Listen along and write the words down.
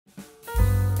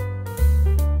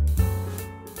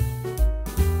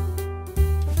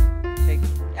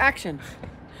action.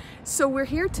 So we're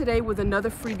here today with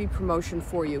another freebie promotion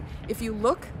for you. If you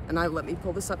look, and let me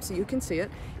pull this up so you can see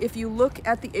it. If you look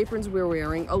at the aprons we're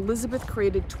wearing, Elizabeth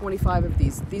created 25 of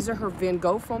these. These are her Van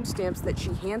Gogh foam stamps that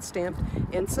she hand stamped.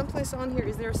 And someplace on here,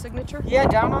 is there a signature? Yeah,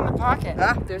 down on the pocket.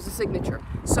 Ah, there's a signature.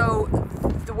 So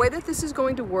the way that this is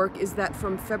going to work is that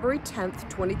from February 10th,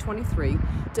 2023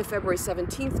 to February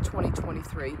 17th,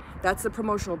 2023, that's the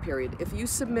promotional period. If you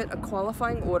submit a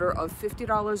qualifying order of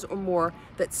 $50 or more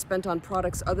that's spent on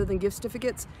products other than gift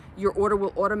certificates, your order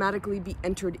will automatically be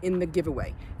entered in the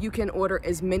giveaway. You can order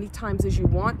as many times as you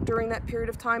want during that period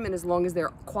of time, and as long as they're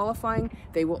qualifying,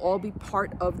 they will all be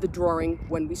part of the drawing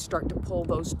when we start to pull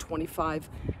those 25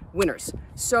 winners.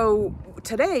 So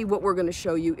today what we're going to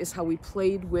show you is how we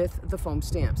played with the foam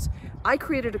stamps. I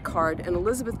created a card and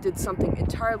Elizabeth did something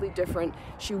entirely different.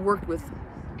 She worked with,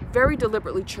 very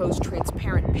deliberately chose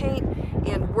transparent paint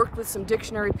and worked with some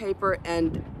dictionary paper,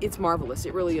 and it's marvelous.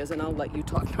 It really is, and I'll let you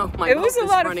talk now. My mouth is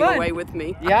running away with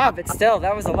me. Yeah, but still,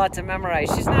 that was a lot to memorize.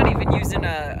 She's not even using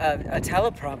a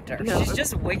teleprompter. No. She's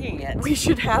just winging it. We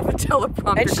should have a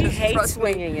teleprompter. And she hates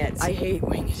winging it. I hate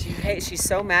winging it. She's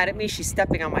so mad at me, she's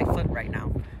stepping on my foot right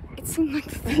now. It seemed like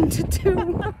the thing to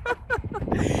do.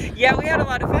 Yeah, we had a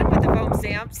lot of fun with the foam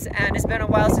stamps, and it's been a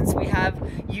while since we have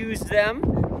used them.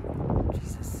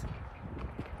 Jesus.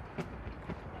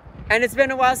 And it's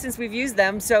been a while since we've used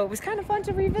them, so it was kind of fun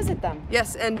to revisit them.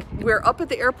 Yes, and we're up at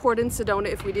the airport in Sedona,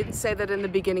 if we didn't say that in the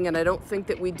beginning, and I don't think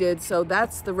that we did. So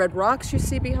that's the red rocks you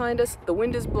see behind us. The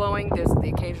wind is blowing. There's the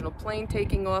occasional plane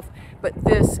taking off. But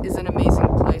this is an amazing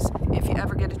place if you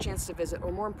ever get a chance to visit,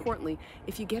 or more importantly,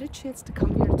 if you get a chance to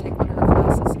come here to take one of her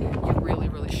classes, you really,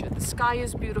 really should. The sky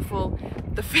is beautiful.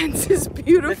 The fence is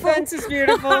beautiful. The fence is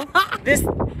beautiful.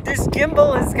 This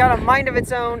gimbal has got a mind of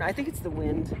its own. I think it's the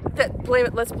wind.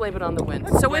 Let's blame it on the wind.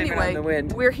 So anyway,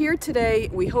 we're here today.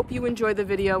 We hope you enjoy the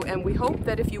video, and we hope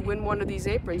that if you win one of these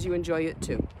aprons, you enjoy it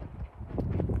too.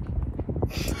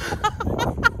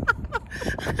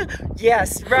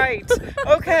 Yes, right.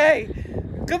 Okay.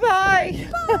 Goodbye.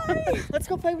 Bye. Let's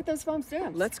go play with those foam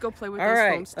stamps. Let's go play with those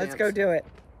foam stamps. Let's go do it.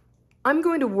 I'm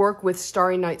going to work with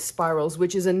Starry Night Spirals,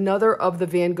 which is another of the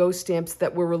Van Gogh stamps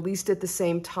that were released at the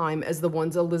same time as the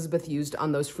ones Elizabeth used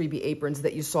on those freebie aprons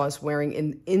that you saw us wearing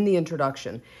in the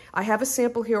introduction. I have a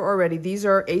sample here already. These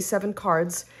are A7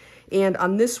 cards, and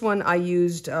on this one I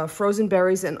used Frozen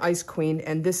Berries and Ice Queen,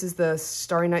 and this is the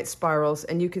Starry Night Spirals,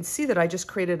 and you can see that I just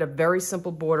created a very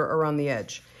simple border around the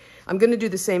edge. I'm going to do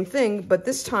the same thing, but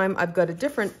this time I've got a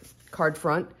different card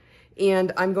front,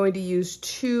 and I'm going to use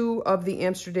 2 of the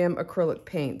Amsterdam acrylic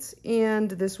paints. And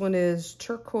this one is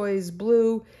turquoise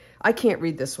blue. I can't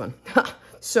read this one.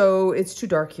 So it's too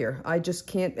dark here. I just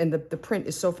can't, and the print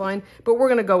is so fine, but we're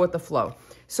gonna go with the flow.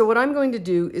 So what I'm going to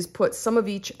do is put some of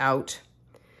each out,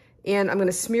 and I'm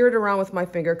gonna smear it around with my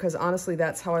finger, because honestly,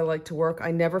 that's how I like to work.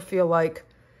 I never feel like,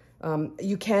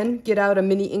 you can get out a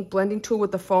mini ink blending tool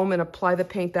with the foam and apply the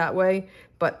paint that way,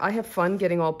 but I have fun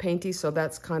getting all painty, so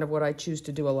that's kind of what I choose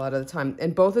to do a lot of the time.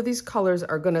 And both of these colors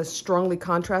are going to strongly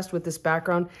contrast with this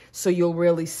background, so you'll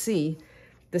really see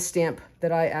the stamp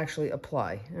that I actually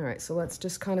apply. All right, so let's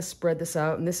just kind of spread this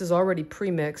out, and this is already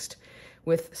pre-mixed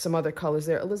with some other colors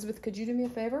there. Elizabeth, could you do me a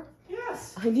favor?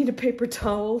 Yes. I need a paper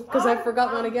towel, because I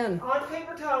forgot one again. On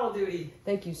paper towel duty.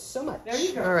 Thank you so much. There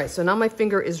you go. All right, so now my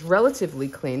finger is relatively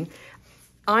clean.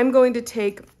 I'm going to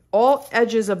take all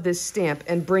edges of this stamp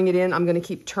and bring it in. I'm going to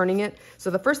keep turning it. So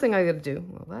the first thing I got to do,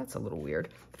 well, that's a little weird.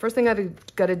 The first thing I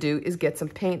got to do is get some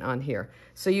paint on here.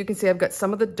 So you can see I've got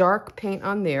some of the dark paint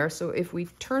on there. So if we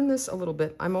turn this a little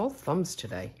bit, I'm all thumbs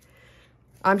today.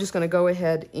 I'm just going to go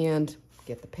ahead and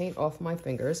get the paint off my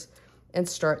fingers and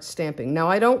start stamping. Now,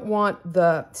 I don't want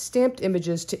the stamped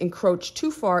images to encroach too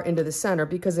far into the center,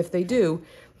 because if they do,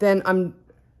 then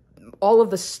all of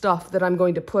the stuff that I'm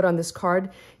going to put on this card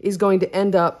is going to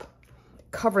end up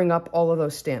covering up all of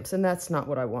those stamps, and that's not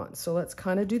what I want. So let's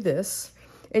kind of do this.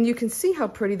 And you can see how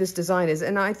pretty this design is,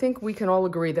 and I think we can all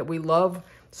agree that we love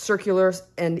circulars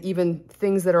and even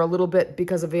things that are a little bit,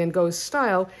 because of Van Gogh's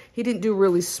style, he didn't do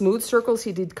really smooth circles,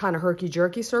 he did kind of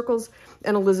herky-jerky circles,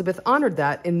 and Elizabeth honored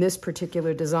that in this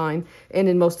particular design and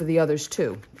in most of the others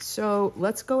too. So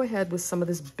let's go ahead with some of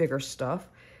this bigger stuff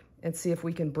and see if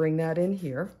we can bring that in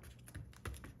here.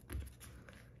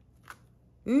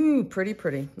 Ooh, pretty,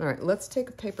 pretty. All right, let's take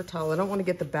a paper towel. I don't want to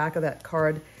get the back of that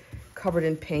card covered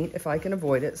in paint if I can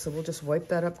avoid it, so we'll just wipe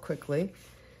that up quickly.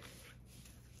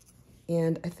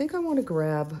 And I think I want to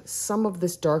grab some of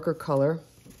this darker color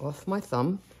off my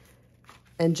thumb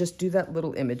and just do that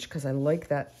little image, because I like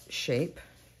that shape.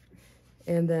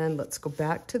 And then let's go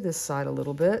back to this side a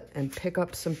little bit and pick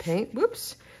up some paint.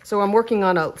 Whoops. So I'm working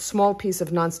on a small piece of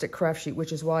nonstick craft sheet,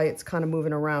 which is why it's kind of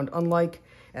moving around. Unlike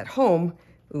at home,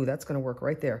 ooh, that's going to work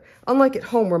right there. Unlike at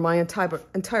home where my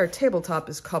entire tabletop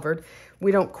is covered,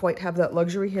 we don't quite have that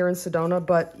luxury here in Sedona,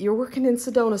 but you're working in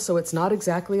Sedona, so it's not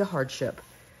exactly a hardship.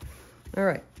 All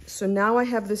right, so now I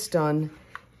have this done,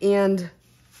 and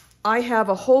I have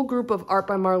a whole group of Art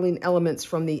by Marlene elements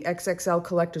from the XXL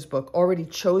Collector's Book already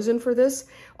chosen for this.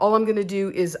 All I'm going to do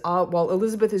is, while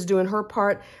Elizabeth is doing her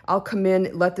part, I'll come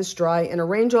in, let this dry, and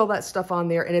arrange all that stuff on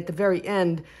there. And at the very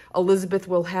end, Elizabeth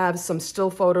will have some still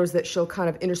photos that she'll kind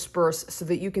of intersperse so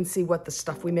that you can see what the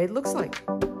stuff we made looks like.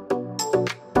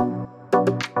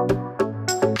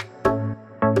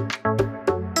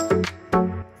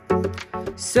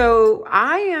 So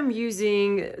I am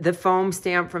using the foam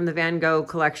stamp from the Van Gogh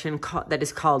collection that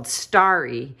is called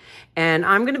Starry. And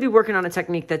I'm going to be working on a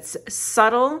technique that's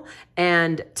subtle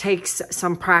and takes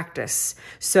some practice.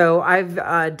 So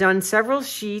I've done several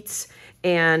sheets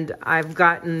and I've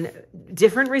gotten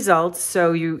different results.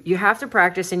 So you have to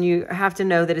practice and you have to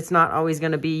know that it's not always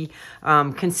going to be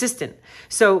consistent.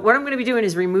 So what I'm going to be doing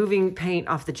is removing paint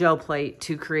off the gel plate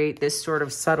to create this sort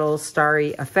of subtle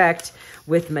starry effect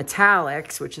with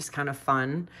metallics, which is kind of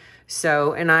fun.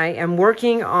 So, and I am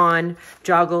working on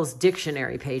Joggles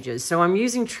dictionary pages. So I'm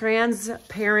using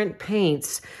transparent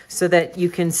paints so that you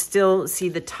can still see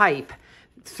the type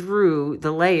through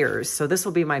the layers. So this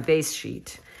will be my base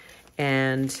sheet.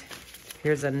 And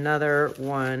here's another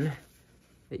one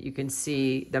that you can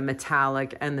see the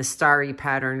metallic and the starry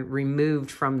pattern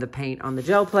removed from the paint on the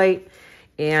gel plate,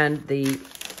 and the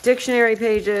dictionary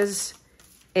pages.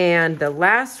 And the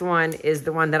last one is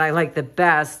the one that I like the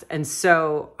best. And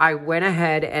so I went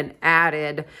ahead and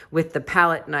added with the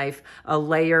palette knife a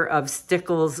layer of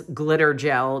Stickles glitter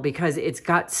gel because it's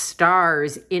got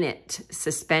stars in it.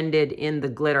 Suspended in the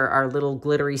glitter are little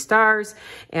glittery stars.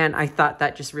 And I thought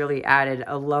that just really added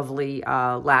a lovely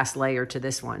last layer to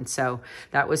this one. So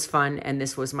that was fun. And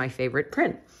this was my favorite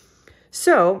print.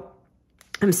 So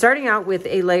I'm starting out with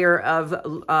a layer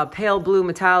of pale blue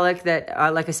metallic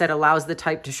that, like I said, allows the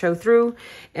type to show through.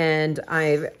 And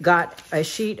I've got a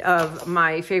sheet of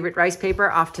my favorite rice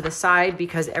paper off to the side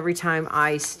because every time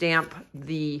I stamp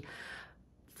the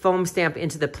foam stamp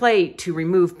into the plate to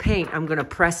remove paint, I'm going to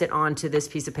press it onto this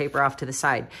piece of paper off to the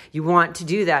side. You want to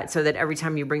do that so that every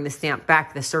time you bring the stamp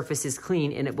back, the surface is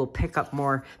clean and it will pick up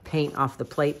more paint off the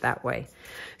plate that way.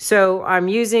 So I'm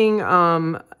using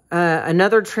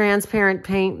another transparent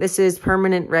paint. This is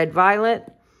Permanent Red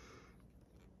Violet.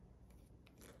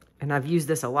 And I've used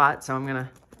this a lot, so I'm going to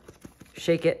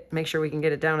shake it, make sure we can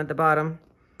get it down at the bottom.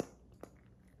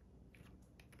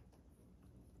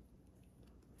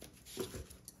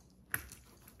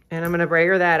 And I'm going to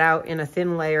brayer that out in a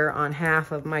thin layer on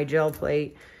half of my gel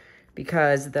plate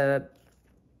because the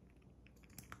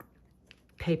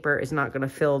paper is not going to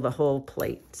fill the whole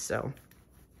plate. So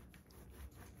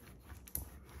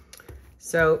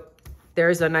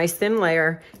there's a nice thin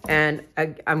layer, and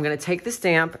I'm going to take the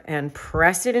stamp and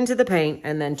press it into the paint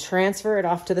and then transfer it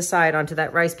off to the side onto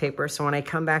that rice paper. So when I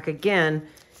come back again,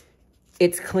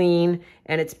 it's clean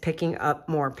and it's picking up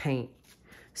more paint.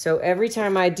 So every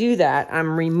time I do that,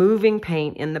 I'm removing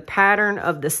paint in the pattern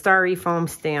of the starry foam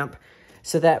stamp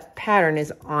so that pattern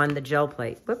is on the gel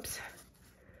plate. Whoops.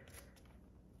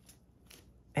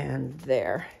 And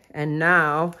there. And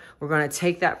now we're going to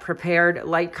take that prepared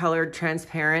light colored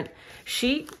transparent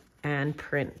sheet and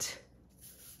print.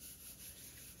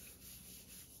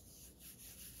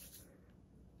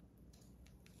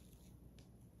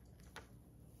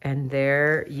 And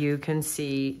there you can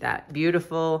see that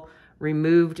beautiful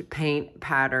removed paint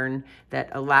pattern that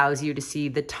allows you to see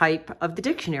the type of the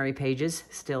dictionary pages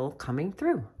still coming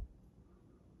through.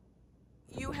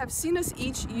 You have seen us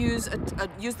each use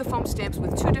the foam stamps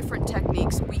with two different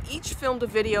techniques. We each filmed a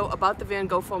video about the Van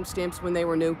Gogh foam stamps when they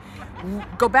were new.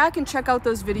 Go back and check out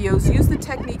those videos. Use the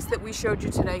techniques that we showed you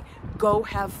today. Go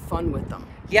have fun with them.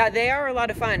 Yeah, they are a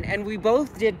lot of fun. And we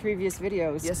both did previous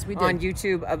videos Yes, we did. on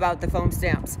YouTube about the foam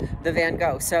stamps, the Van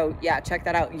Gogh. So yeah, check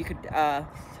that out. You could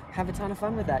have a ton of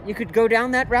fun with that. You could go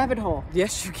down that rabbit hole.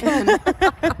 Yes, you can.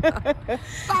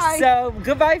 Bye. So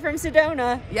goodbye from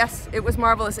Sedona. Yes, it was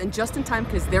marvelous, and just in time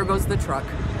because there goes the truck.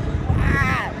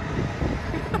 Ah!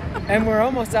 And we're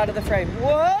almost out of the frame.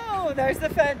 Whoa, there's the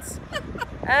fence.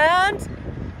 And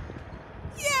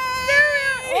Yay!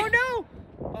 oh no!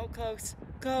 Oh, close,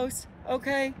 close.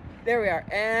 Okay, there we are.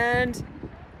 And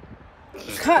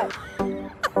cut.